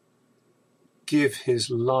to give his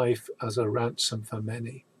life as a ransom for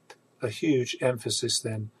many. A huge emphasis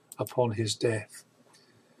then upon his death.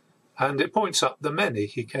 And it points up the many.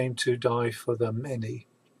 He came to die for the many.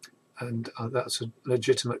 And that's a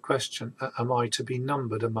legitimate question. Am I to be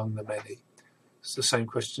numbered among the many? It's the same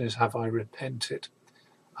question as, have I repented?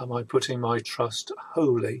 Am I putting my trust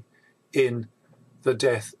wholly in the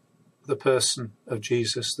death, the person of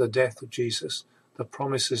Jesus, the death of Jesus, the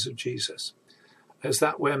promises of Jesus? Is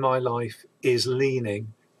that where my life is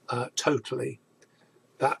leaning totally?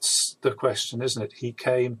 That's the question, isn't it? He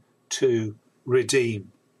came to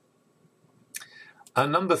redeem.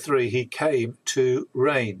 And number 3, he came to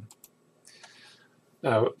reign.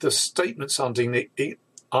 Now, the statements aren't in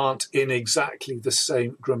exactly the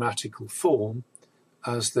same grammatical form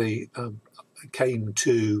as the came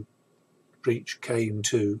to preach, came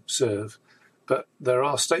to serve, but there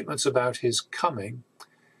are statements about his coming.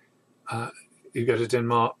 You get it in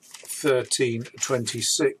Mark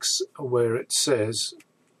 13:26, where it says,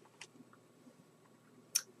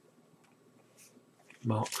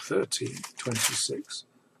 Mark 13:26,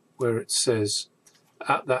 where it says,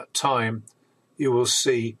 at that time you will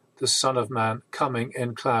see the Son of Man coming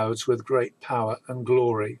in clouds with great power and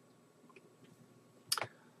glory.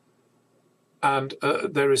 And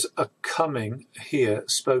there is a coming here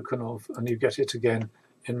spoken of, and you get it again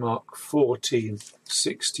in Mark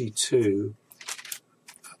 14:62.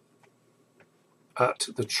 At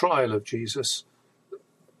the trial of Jesus,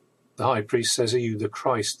 the high priest says, are you the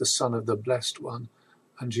Christ, the Son of the Blessed One?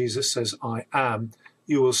 And Jesus says, I am.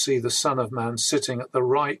 You will see the Son of Man sitting at the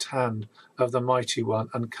right hand of the Mighty One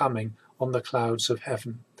and coming on the clouds of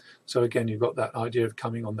heaven. So again, you've got that idea of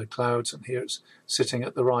coming on the clouds, and here it's sitting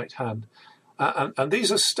at the right hand. And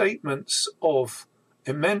these are statements of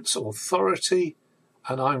immense authority,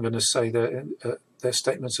 and I'm going to say they're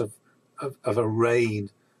statements of a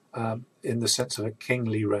reign, in the sense of a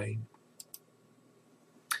kingly reign.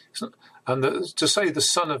 And to say the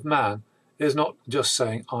Son of Man is not just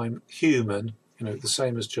saying I'm human, the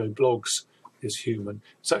same as Joe Bloggs is human.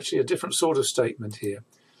 It's actually a different sort of statement here.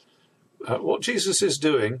 What Jesus is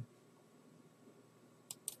doing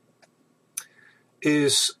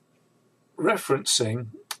is referencing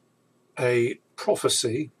a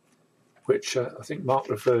prophecy, which I think Mark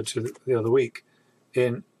referred to the other week,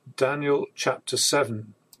 in Daniel chapter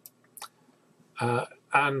 7.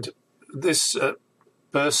 And this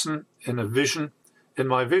person in a vision In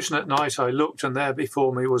my vision at night I looked, and there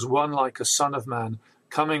before me was one like a son of man,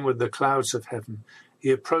 coming with the clouds of heaven.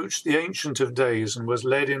 He approached the Ancient of Days and was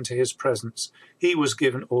led into his presence. He was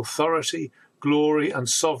given authority, glory, and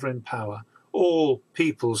sovereign power. All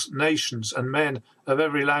peoples, nations, and men of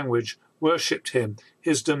every language worshipped him.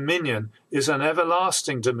 His dominion is an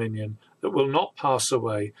everlasting dominion that will not pass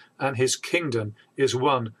away, and his kingdom is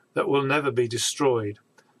one that will never be destroyed.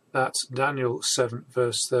 That's Daniel 7,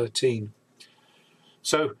 verse 13.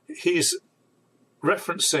 So he's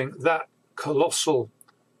referencing that colossal,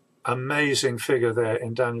 amazing figure there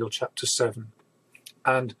in Daniel chapter 7,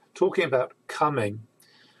 and talking about coming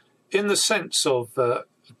in the sense of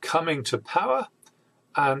coming to power.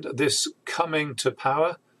 And this coming to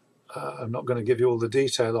power, I'm not going to give you all the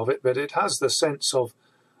detail of it, but it has the sense of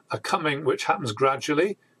a coming which happens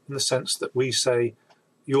gradually, in the sense that we say,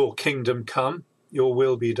 your kingdom come, your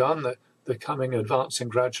will be done, the coming advancing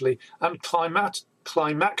gradually, and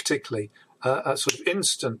climactically, a sort of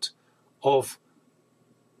instant of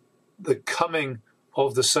the coming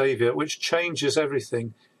of the Saviour, which changes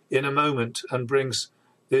everything in a moment and brings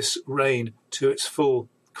this reign to its full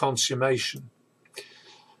consummation.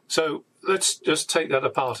 So let's just take that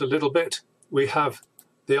apart a little bit. We have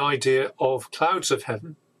the idea of clouds of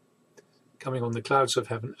heaven, coming on the clouds of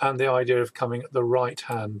heaven, and the idea of coming at the right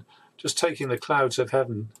hand. Just taking the clouds of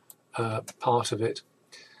heaven part of it.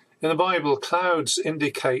 In the Bible, clouds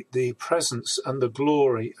indicate the presence and the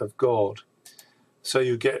glory of God. So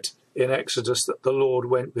you get in Exodus that the Lord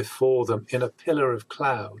went before them in a pillar of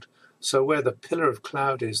cloud. So where the pillar of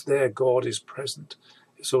cloud is, there God is present.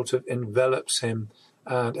 It sort of envelops him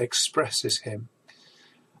and expresses him.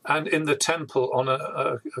 And in the temple, on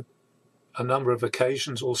a number of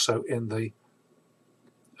occasions, also in the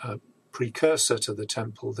precursor to the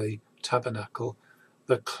temple, the tabernacle,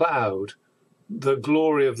 the cloud, the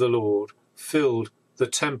glory of the Lord, filled the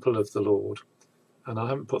temple of the Lord. And I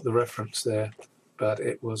haven't put the reference there, but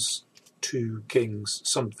it was 2 Kings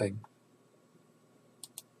something.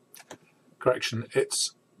 Correction,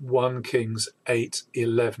 it's 1 Kings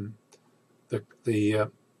 8:11.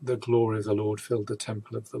 The glory of the Lord filled the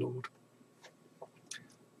temple of the Lord.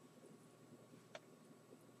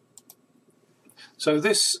 So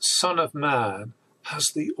this Son of Man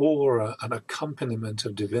has the aura and accompaniment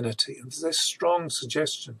of divinity. And there's this strong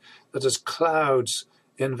suggestion that as clouds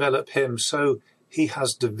envelop him, so he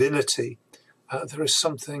has divinity. There is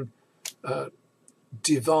something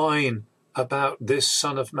divine about this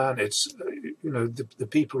Son of Man. It's, the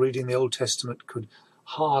people reading the Old Testament could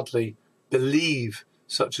hardly believe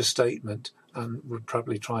such a statement and would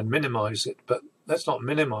probably try and minimize it. But let's not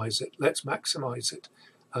minimize it. Let's maximize it.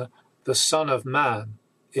 The Son of Man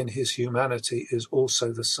in his humanity is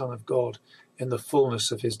also the Son of God in the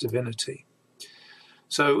fullness of his divinity.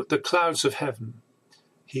 So the clouds of heaven,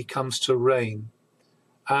 he comes to reign.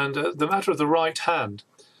 And the matter of the right hand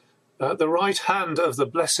of the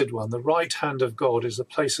Blessed One, the right hand of God, is the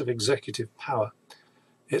place of executive power.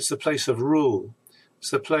 It's the place of rule.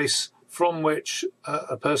 It's the place from which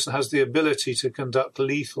a person has the ability to conduct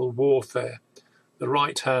lethal warfare. The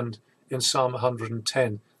right hand in Psalm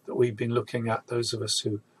 110 that we've been looking at, those of us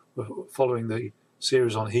who were following the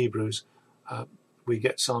series on Hebrews, we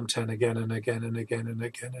get Psalm 10 again and again and again and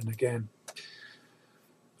again and again.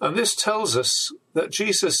 And this tells us that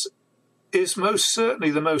Jesus is most certainly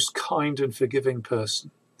the most kind and forgiving person.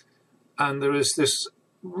 And there is this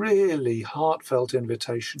really heartfelt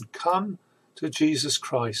invitation. Come to Jesus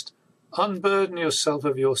Christ. Unburden yourself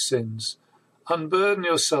of your sins. Unburden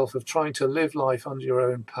yourself of trying to live life under your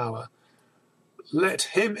own power. Let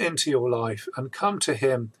him into your life and come to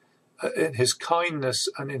him in his kindness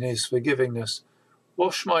and in his forgivingness.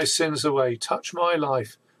 Wash my sins away. Touch my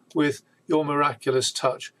life with your miraculous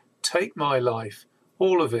touch. Take my life,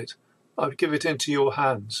 all of it. I give it into your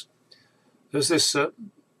hands. There's this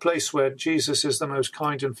place where Jesus is the most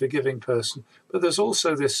kind and forgiving person, but there's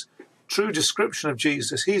also this true description of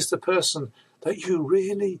Jesus. He's the person that you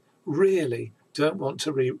really, really don't want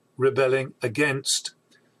to be rebelling against.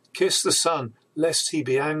 Kiss the Son, lest he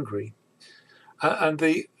be angry. And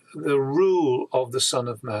the rule of the Son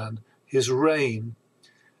of Man, his reign,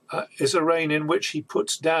 is a reign in which he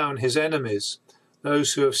puts down his enemies,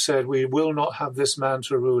 those who have said, we will not have this man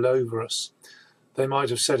to rule over us. They might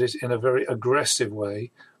have said it in a very aggressive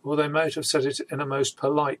way, or they might have said it in a most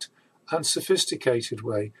polite and sophisticated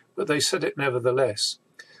way, but they said it nevertheless.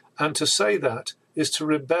 And to say that is to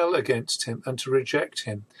rebel against him and to reject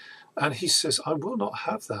him. And he says, I will not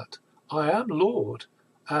have that. I am Lord.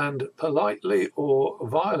 And politely or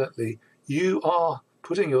violently, you are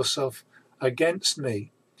putting yourself against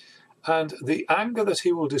me. And the anger that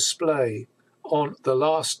he will display on the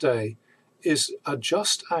last day is a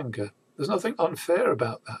just anger. There's nothing unfair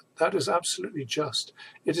about that. That is absolutely just.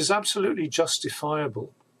 It is absolutely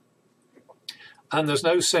justifiable. And there's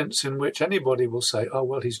no sense in which anybody will say, oh,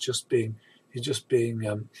 well, he's just being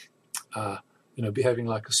behaving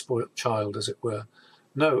like a spoilt child, as it were.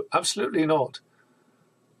 No, absolutely not.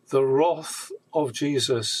 The wrath of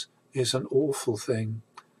Jesus is an awful thing,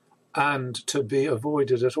 and to be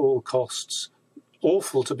avoided at all costs.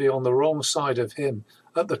 Awful to be on the wrong side of him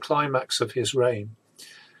at the climax of his reign.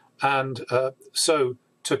 And so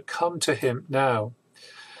to come to him now.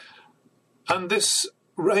 And this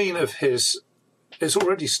reign of his is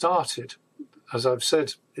already started. As I've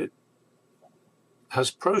said, it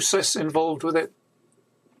has process involved with it,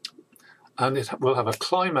 and it will have a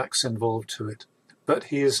climax involved to it. But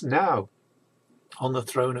he is now on the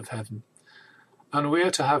throne of heaven. And we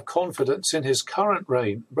are to have confidence in his current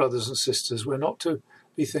reign, brothers and sisters. We're not to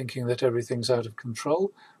be thinking that everything's out of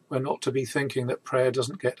control. We're not to be thinking that prayer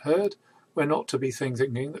doesn't get heard. We're not to be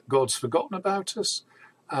thinking that God's forgotten about us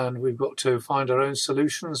and we've got to find our own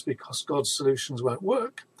solutions because God's solutions won't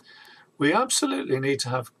work. We absolutely need to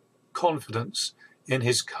have confidence in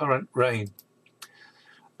his current reign.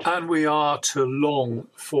 And we are to long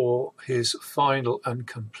for his final and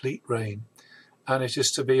complete reign. And it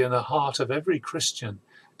is to be in the heart of every Christian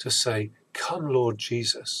to say, come, Lord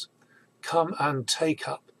Jesus, come and take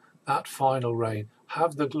up that final reign.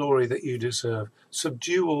 Have the glory that you deserve.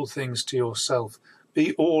 Subdue all things to yourself.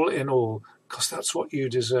 Be all in all, because that's what you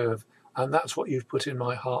deserve. And that's what you've put in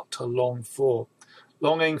my heart to long for.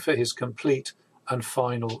 Longing for his complete and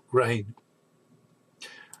final reign.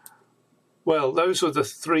 Well, those were the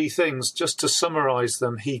three things. Just to summarize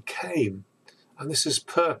them, he came. And this is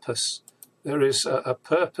purpose. There is a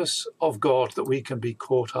purpose of God that we can be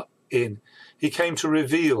caught up in. He came to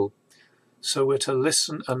reveal. So we're to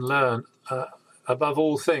listen and learn, above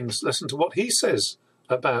all things, listen to what he says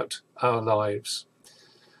about our lives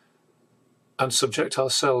and subject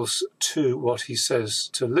ourselves to what he says,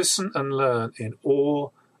 to listen and learn in awe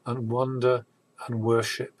and wonder and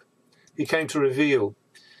worship. He came to reveal.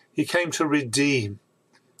 He came to redeem.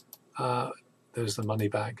 There's the money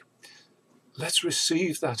bag. Let's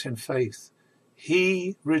receive that in faith.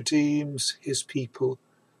 He redeems his people.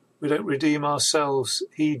 We don't redeem ourselves.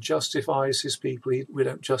 He justifies his people. We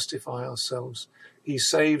don't justify ourselves. He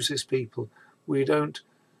saves his people. We don't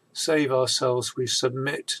save ourselves. We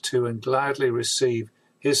submit to and gladly receive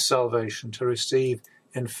his salvation, to receive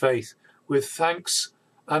in faith with thanks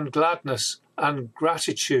and gladness and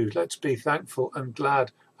gratitude. Let's be thankful and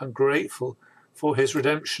glad and grateful for his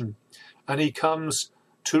redemption. And he comes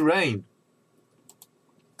to reign.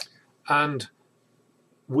 And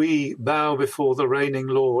we bow before the reigning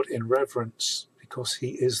Lord in reverence because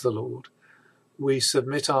he is the Lord. We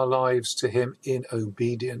submit our lives to him in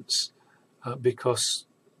obedience because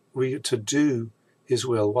we are to do his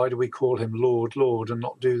will. Why do we call him Lord, Lord, and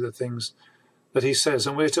not do the things that he says?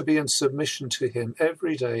 And we're to be in submission to him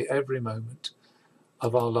every day, every moment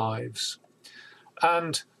of our lives.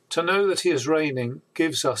 And to know that he is reigning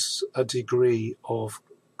gives us a degree of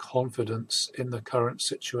confidence in the current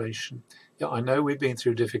situation. Yeah, I know we've been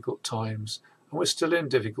through difficult times, and we're still in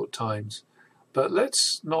difficult times, but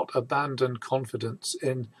let's not abandon confidence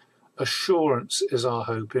in assurance is our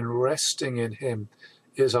hope, in resting in him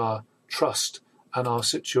is our trust and our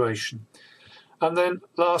situation. And then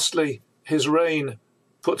lastly, his reign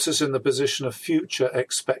puts us in the position of future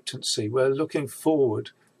expectancy. We're looking forward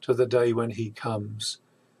to the day when he comes.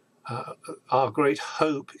 Our great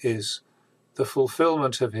hope is the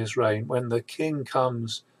fulfillment of his reign when the king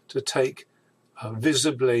comes to take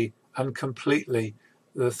visibly and completely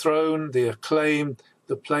the throne, the acclaim,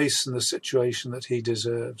 the place and the situation that he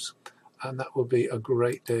deserves. And that will be a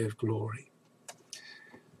great day of glory.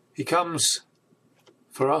 He comes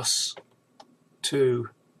for us to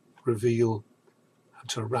reveal and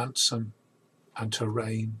to ransom and to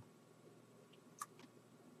reign.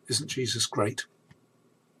 Isn't Jesus great?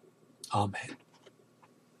 Amen.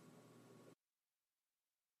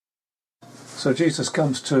 So Jesus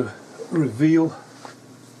comes to reveal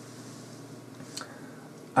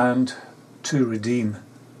and to redeem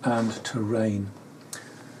and to reign.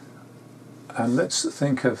 And let's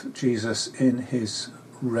think of Jesus in his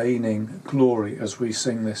reigning glory as we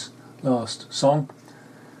sing this last song.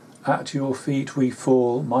 At your feet we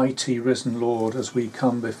fall, mighty risen Lord, as we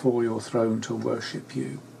come before your throne to worship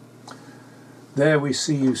you. There we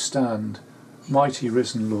see you stand, mighty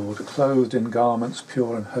risen Lord, clothed in garments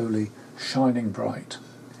pure and holy, shining bright.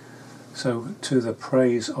 So to the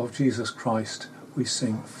praise of Jesus Christ we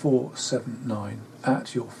sing 479,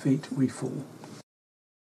 At your feet we fall.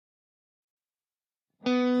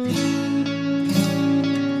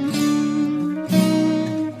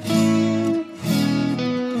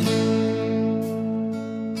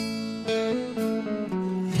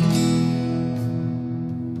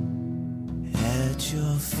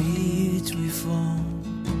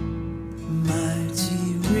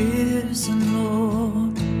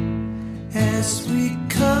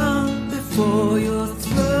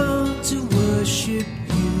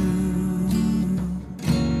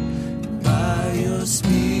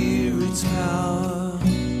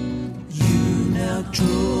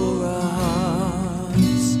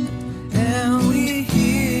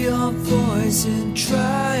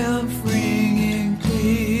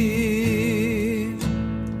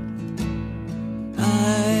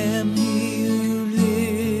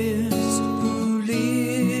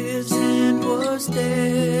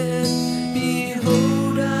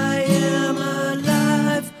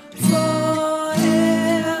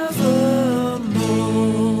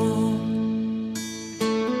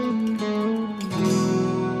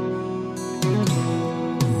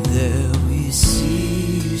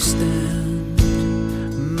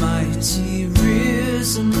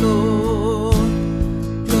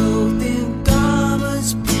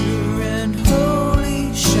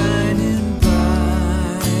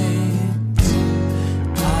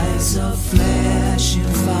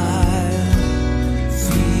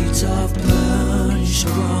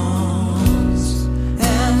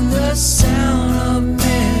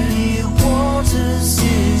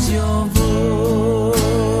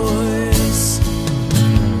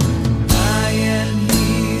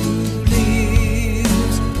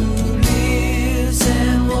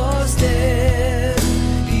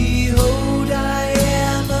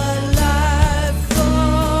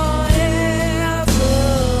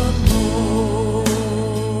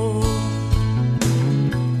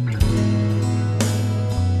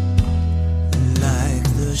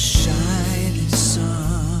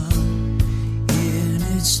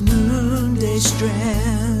 its noonday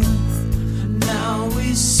strength. Now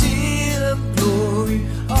we see the glory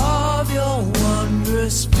of your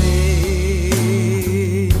wondrous face.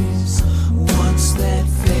 Once that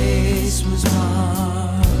face was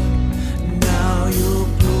marred, now you're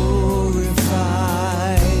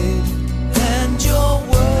glorified, and your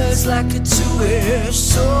words like a two-edged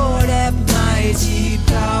sword have mighty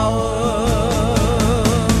power.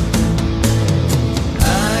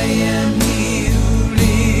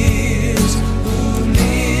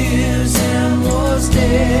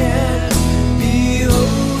 Dead.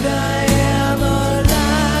 Behold, I am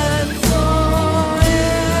alive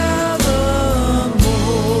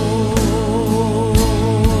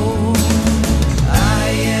forevermore. I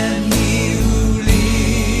am he who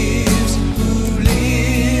lives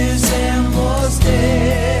and was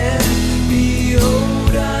dead.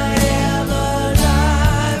 Behold, I am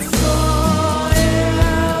alive forevermore.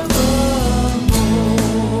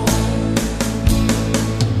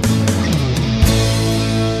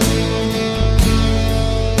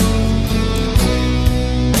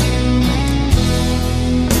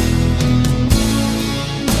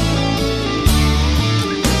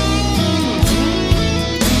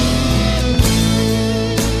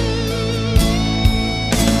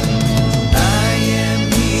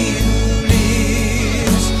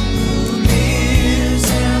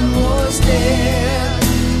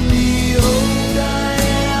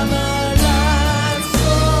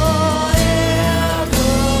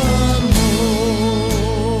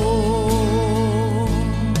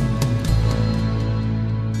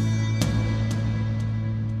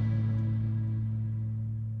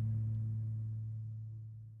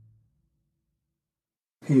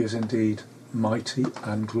 He is indeed mighty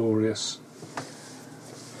and glorious.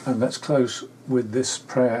 And let's close with this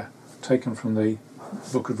prayer taken from the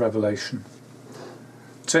book of Revelation.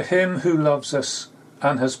 To him who loves us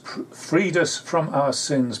and has freed us from our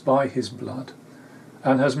sins by his blood,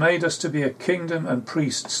 and has made us to be a kingdom and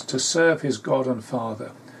priests to serve his God and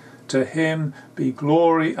Father, to him be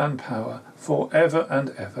glory and power forever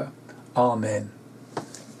and ever. Amen.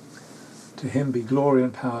 To him be glory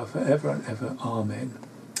and power forever and ever. Amen.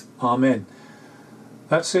 Amen.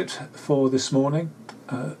 That's it for this morning.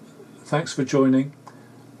 Thanks for joining.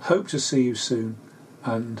 Hope to see you soon.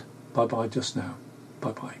 And bye-bye just now.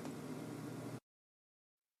 Bye-bye.